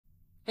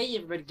Hey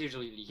everybody,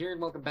 Digital Unity here,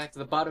 and welcome back to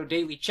the Botto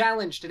Daily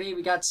Challenge. Today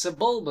we got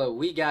Sebulba,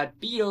 we got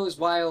Beato's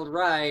Wild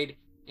Ride,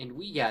 and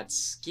we got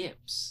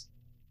Skips.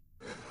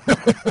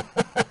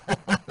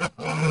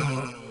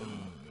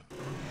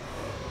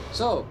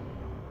 So,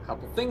 a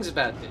couple things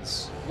about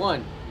this.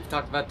 One, we've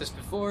talked about this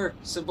before,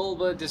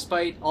 Sebulba,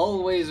 despite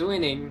always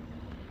winning,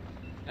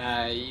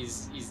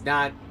 he's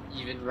not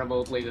even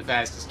remotely the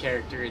fastest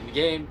character in the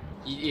game.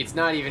 It's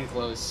not even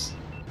close.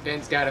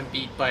 Ben's got him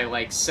beat by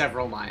like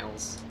several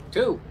miles.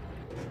 Two,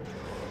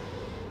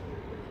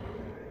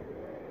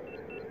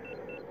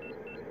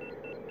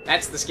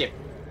 that's the skip.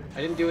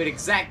 I didn't do it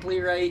exactly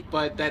right,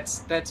 but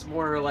that's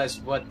more or less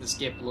what the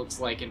skip looks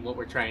like and what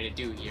we're trying to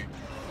do here.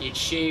 It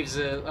shaves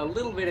a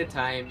little bit of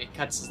time. It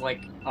cuts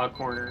like a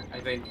corner, I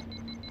think.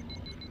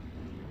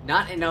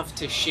 Not enough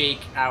to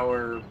shake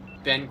our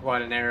Ben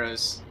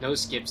Quadernero's no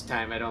skips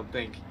time, I don't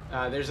think.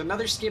 There's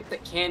another skip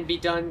that can be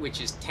done,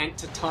 which is tent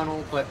to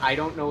tunnel, but I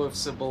don't know if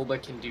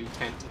Sebulba can do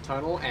tent to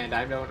tunnel, and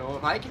I don't know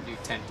if I can do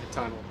tent to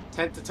tunnel.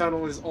 Tent to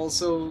tunnel is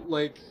also,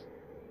 like,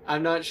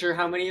 I'm not sure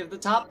how many of the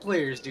top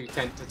players do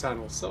tent to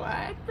tunnel, so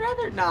I'd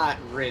rather not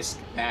risk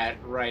that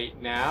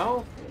right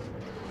now.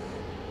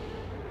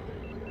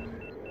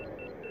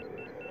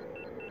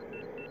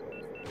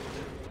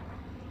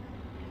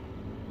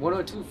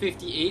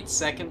 (1:02:58)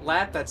 second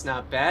lap, that's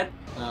not bad.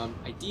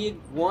 I did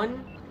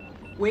one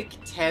quick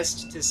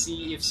test to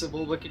see if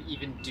Sebulba could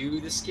even do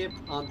the skip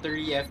on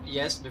 30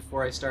 FPS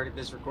before I started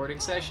this recording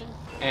session,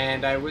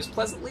 and I was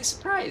pleasantly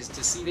surprised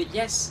to see that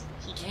yes,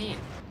 he can.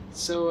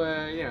 So,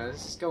 you know,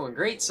 this is going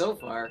great so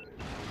far.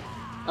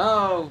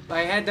 Oh,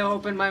 I had to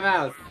open my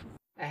mouth.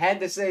 I had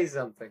to say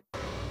something.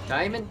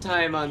 Time and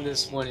time on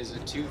this one is a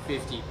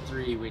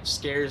 2:53, which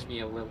scares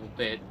me a little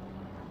bit.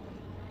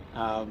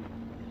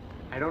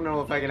 I don't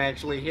know if I can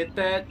actually hit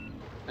that.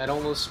 That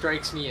almost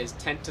strikes me as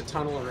tent to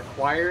tunnel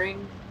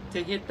requiring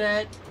to hit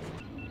that.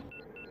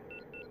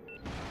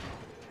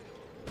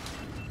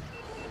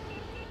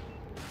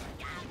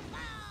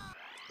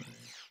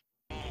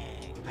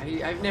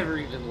 I've never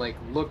even, like,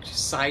 looked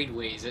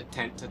sideways at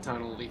tent to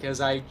tunnel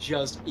because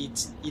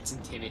it's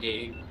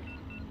intimidating.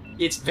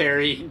 It's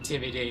very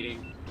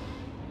intimidating.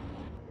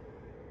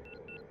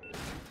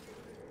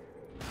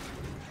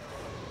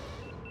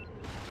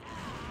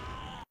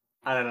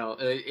 I don't know,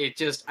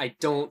 I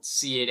don't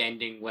see it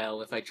ending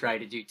well if I try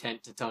to do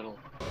tent to tunnel.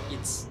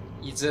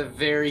 It's a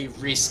very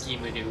risky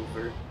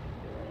maneuver.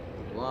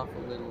 Go off a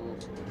little.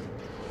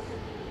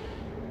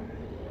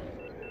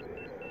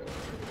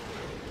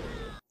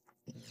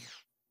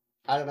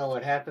 I don't know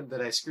what happened that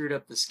I screwed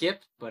up the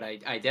skip, but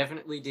I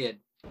definitely did.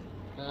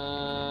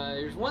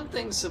 There's one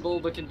thing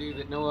Sebulba can do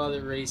that no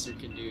other racer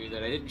can do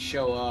that I didn't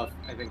show off,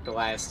 I think, the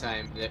last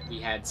time that we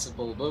had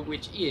Sebulba,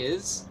 which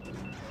is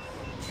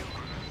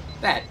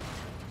that.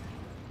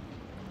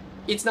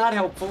 It's not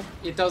helpful.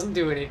 It doesn't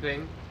do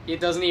anything. It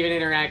doesn't even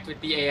interact with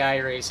the AI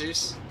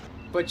racers.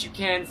 But you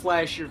can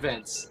flash your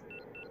vents.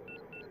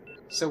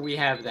 So we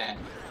have that.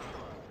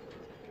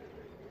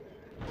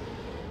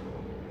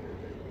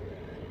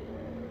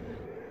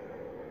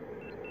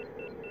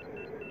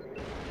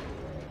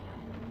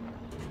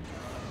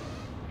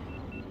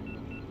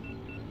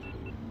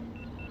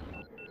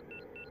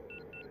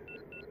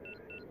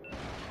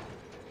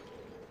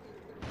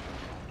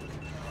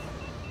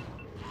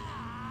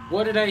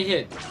 What did I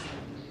hit?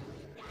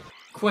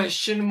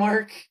 Question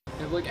mark? I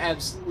have like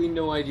absolutely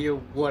no idea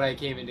what I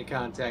came into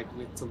contact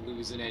with to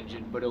lose an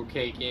engine, but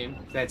okay, game.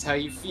 If that's how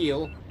you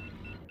feel.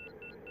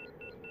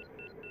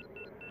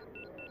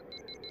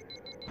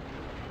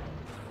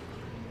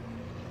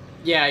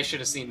 Yeah, I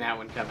should have seen that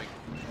one coming.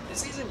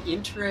 This is an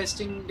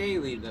interesting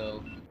daily,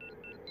 though.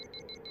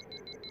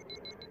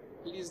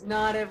 It is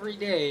not every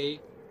day.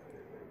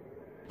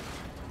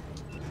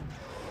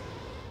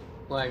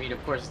 Well, I mean,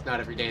 of course it's not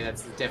every day,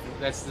 that's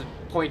the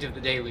point of the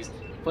dailies.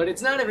 But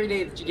it's not every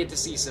day that you get to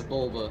see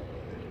Sebulba.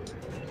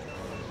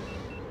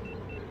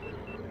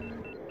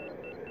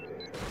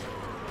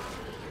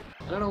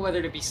 I don't know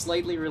whether to be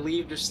slightly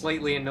relieved or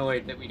slightly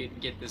annoyed that we didn't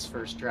get this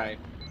first try.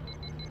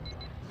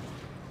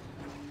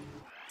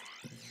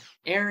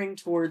 Erring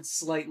towards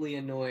slightly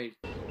annoyed.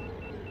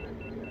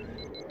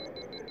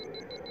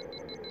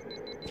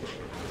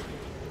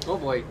 Oh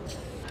boy.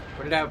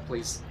 Put it out,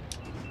 please.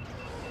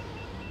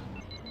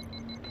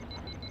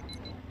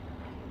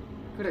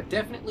 Could have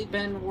definitely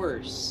been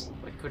worse,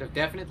 but could have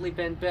definitely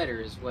been better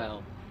as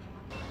well.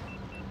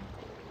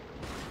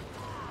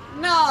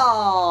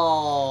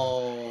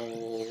 No!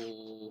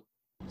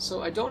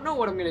 So I don't know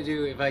what I'm gonna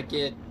do if I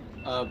get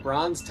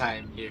bronze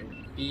time here,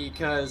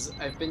 because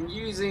I've been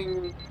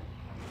using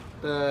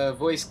the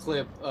voice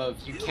clip of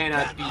 "You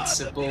cannot beat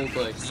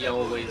Sebulba, he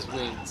always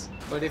wins."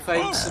 But if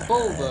I'm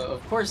Sebulba,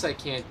 of course I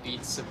can't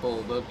beat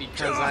Sebulba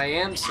because I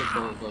am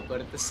Sebulba,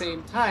 but at the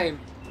same time,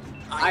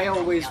 I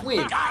always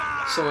win,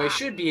 so I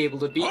should be able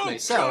to beat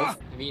myself.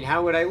 I mean,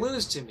 how would I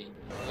lose to me?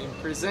 I'm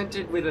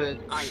presented with a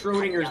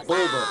Schrodinger's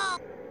Bulba.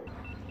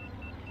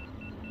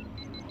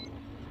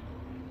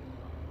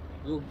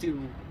 We'll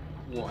do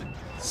one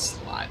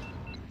slot.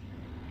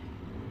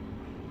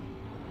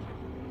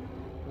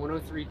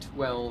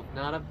 103.12.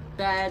 Not a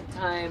bad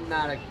time,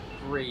 not a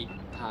great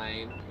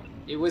time.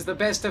 It was the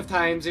best of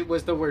times, it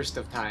was the worst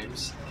of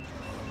times.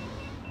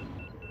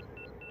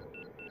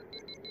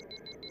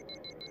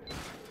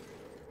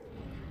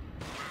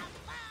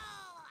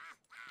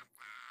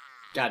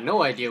 Got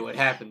no idea what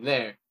happened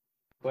there.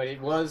 But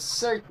it was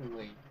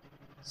certainly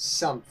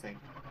something.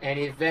 An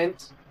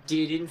event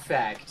did in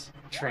fact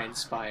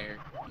transpire.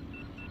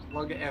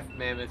 Slug F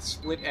Mammoth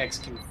Split X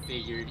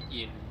configured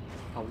in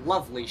a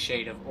lovely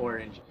shade of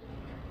orange.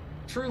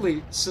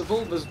 Truly,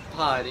 Sebulba's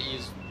pod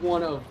is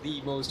one of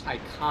the most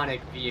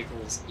iconic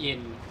vehicles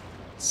in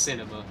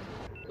cinema.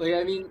 Like,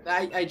 I mean,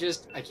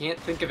 I can't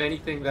think of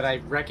anything that I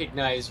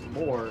recognize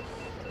more.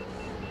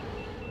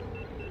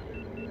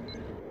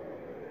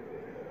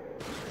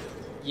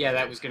 Yeah,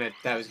 that was gonna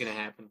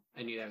happen.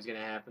 I knew that was gonna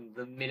happen.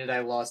 The minute I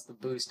lost the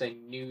boost, I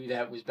knew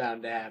that was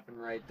bound to happen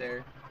right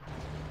there.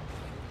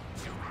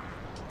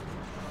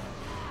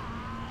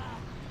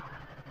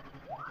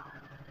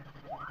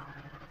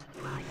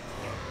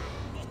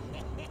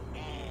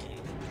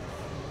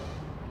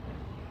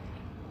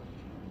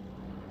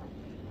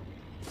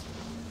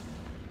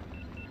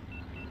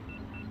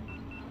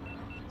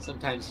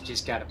 Sometimes you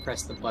just gotta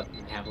press the button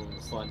and have a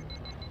little fun.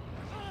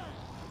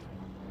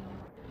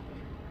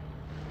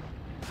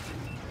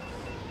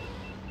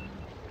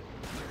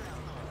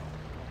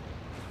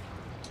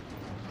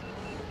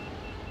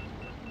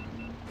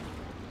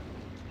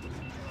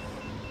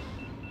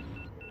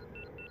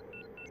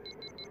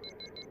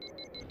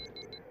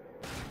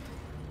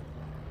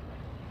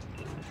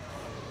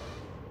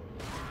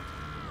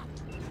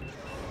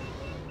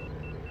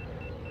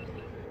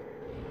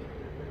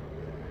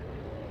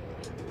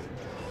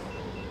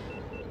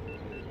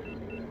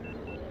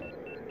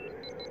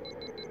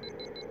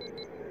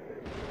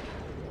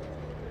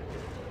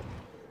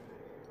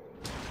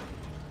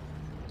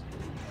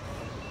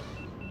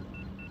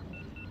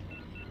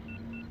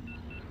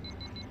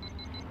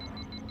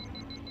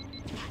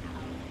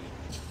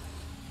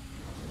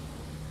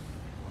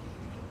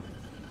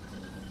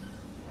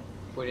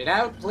 Put it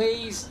out,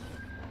 please!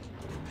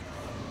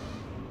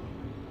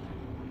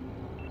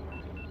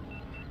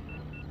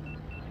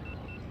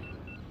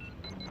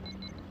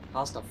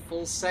 Lost a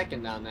full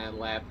second on that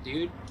lap,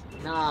 dude.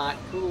 Not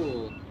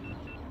cool.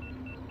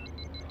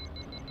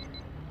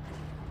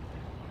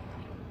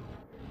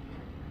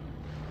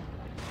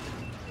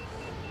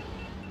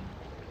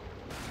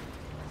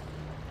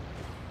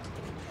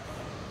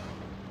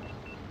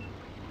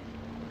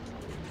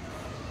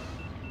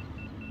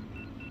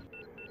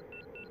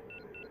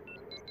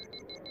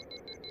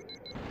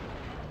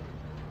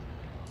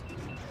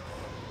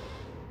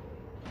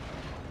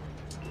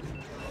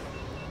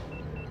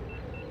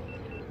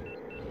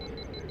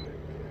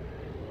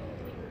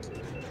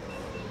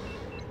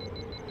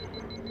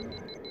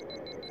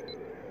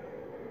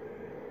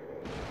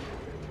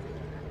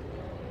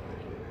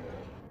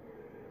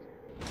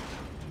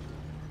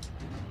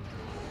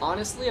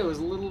 Honestly, I was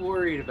a little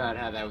worried about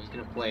how that was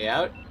going to play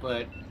out,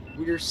 but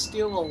we're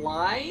still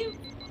alive?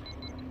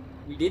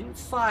 We didn't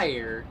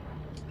fire.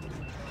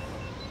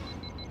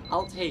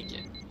 I'll take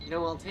it. You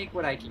know, I'll take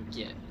what I can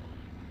get.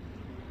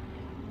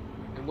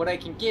 And what I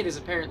can get is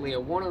apparently a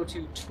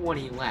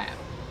 102.20 lap.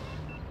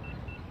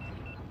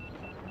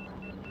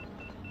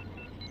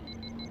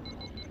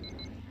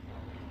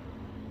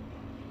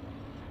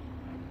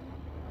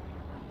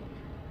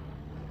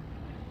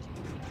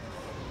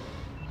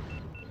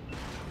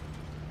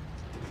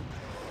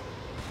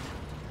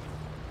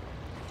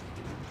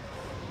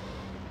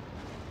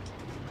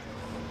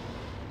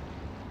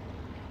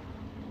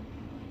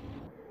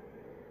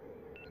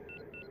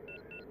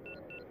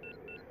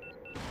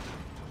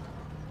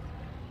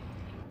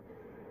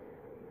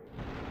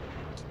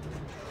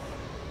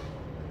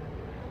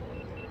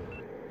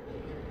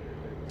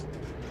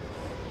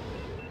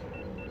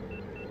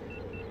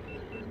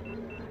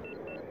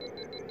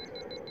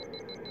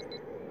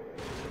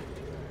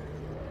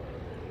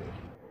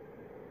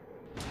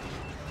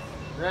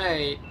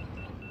 Right.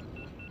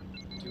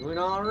 Doing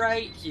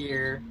alright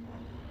here.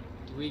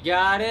 Do we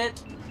got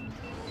it?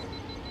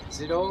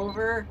 Is it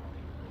over?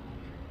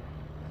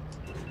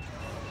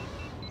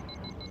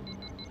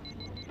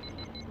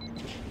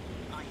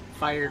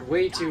 Fired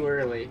way too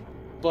early.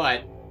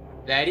 But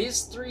that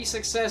is 3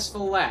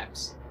 successful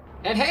laps.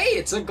 And hey,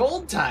 it's a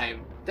gold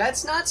time!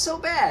 That's not so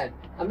bad.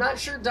 I'm not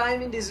sure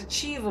Diamond is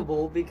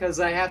achievable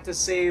because I have to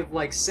save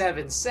like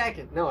 7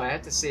 seconds. No, I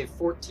have to save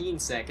 14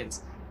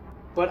 seconds.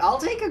 But I'll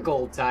take a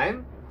gold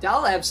time.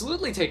 I'll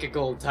absolutely take a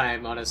gold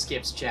time on a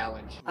Skips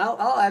challenge.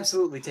 I'll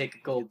absolutely take a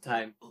gold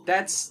time.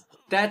 That's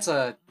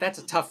a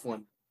tough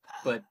one.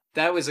 But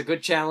that was a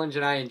good challenge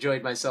and I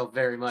enjoyed myself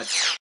very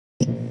much.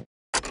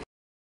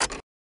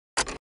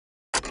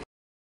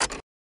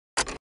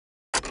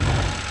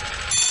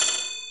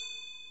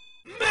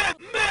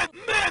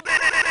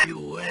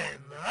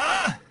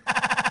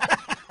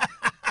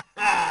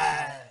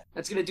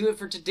 That's going to do it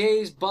for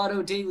today's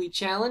Botto Daily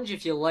Challenge.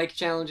 If you like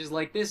challenges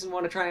like this and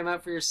want to try them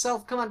out for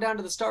yourself, come on down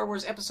to the Star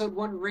Wars Episode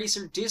 1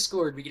 Racer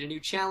Discord. We get a new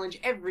challenge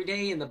every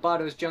day in the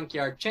Botto's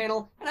Junkyard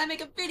channel, and I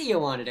make a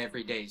video on it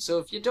every day. So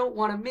if you don't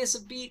want to miss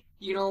a beat,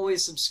 you can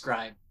always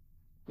subscribe.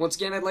 Once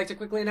again, I'd like to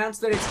quickly announce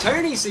that it's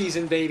tourney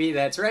season, baby!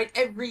 That's right,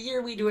 every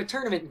year we do a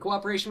tournament in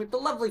cooperation with the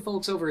lovely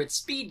folks over at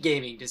Speed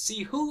Gaming to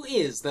see who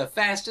is the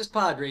fastest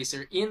pod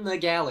racer in the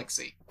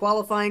galaxy.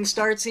 Qualifying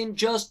starts in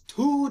just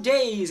 2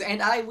 days,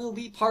 and I will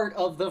be part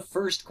of the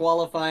first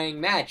qualifying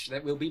match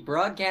that will be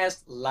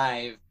broadcast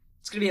live.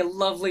 It's going to be a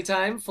lovely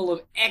time, full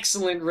of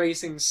excellent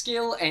racing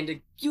skill and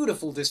a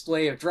beautiful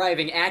display of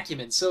driving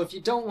acumen, so if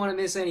you don't want to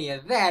miss any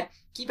of that,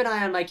 keep an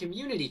eye on my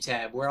community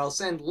tab, where I'll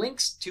send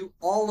links to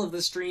all of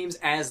the streams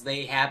as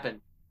they happen.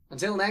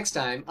 Until next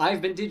time,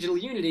 I've been Digital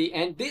Unity,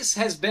 and this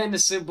has been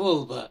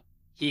Sebulba.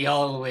 He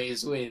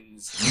always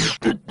wins.